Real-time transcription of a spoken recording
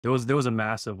There was a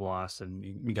massive loss, and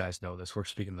you guys know this. We're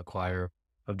speaking to the choir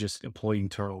of just employee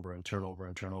turnover and turnover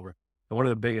and turnover. And one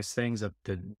of the biggest things that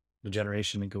the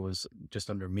generation, I think it was just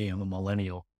under me, I'm a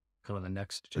millennial, kind of the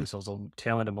next gen, so the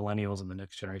tail end of millennials and the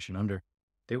next generation under,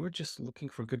 they were just looking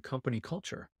for good company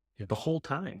culture Yeah. the whole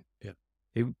time. Yeah.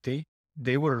 They they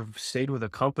they would have stayed with a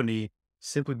company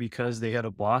simply because they had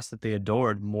a boss that they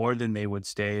adored more than they would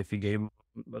stay if you gave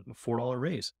them a $4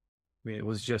 raise. I mean, it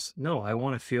was just, no, I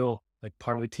want to feel like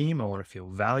part of the team. I want to feel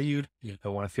valued. Yeah. I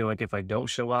want to feel like if I don't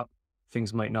show up,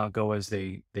 things might not go as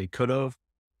they could have.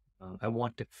 I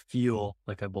want to feel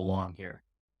like I belong here.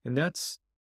 And that's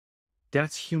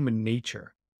human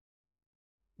nature.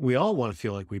 We all want to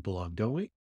feel like we belong, don't we?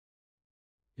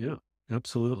 Yeah,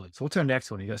 absolutely. So what's our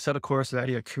next one? You got to set a course of that.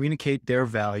 You got to communicate their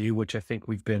value, which I think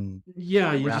we've been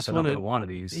Yeah, you just wrapping want up in to, one of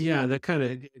these. yeah, that kind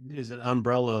of is an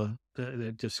umbrella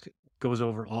that just goes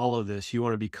over all of this. You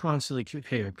want to be constantly,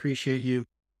 hey, I appreciate you. You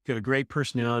got a great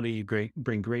personality. You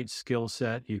bring great skill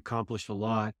set. You accomplished a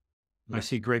lot. I Yeah.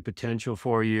 see great potential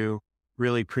for you.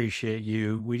 Really appreciate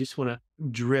you. We just want to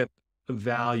drip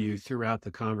value throughout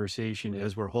the conversation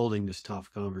as we're holding this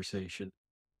tough conversation.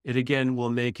 It again will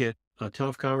make it a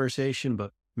tough conversation,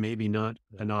 but maybe not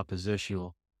Yeah. an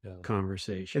oppositional Yeah. And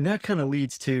conversation. that kind of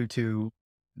leads to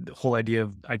the whole idea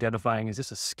of identifying, is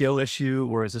this a skill issue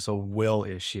or is this a will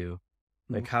issue?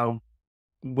 Mhm. Like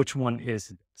which one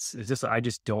is it? Is this, I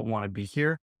just don't want to be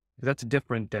here? That's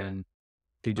different than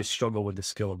they just struggle with the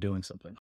skill of doing something.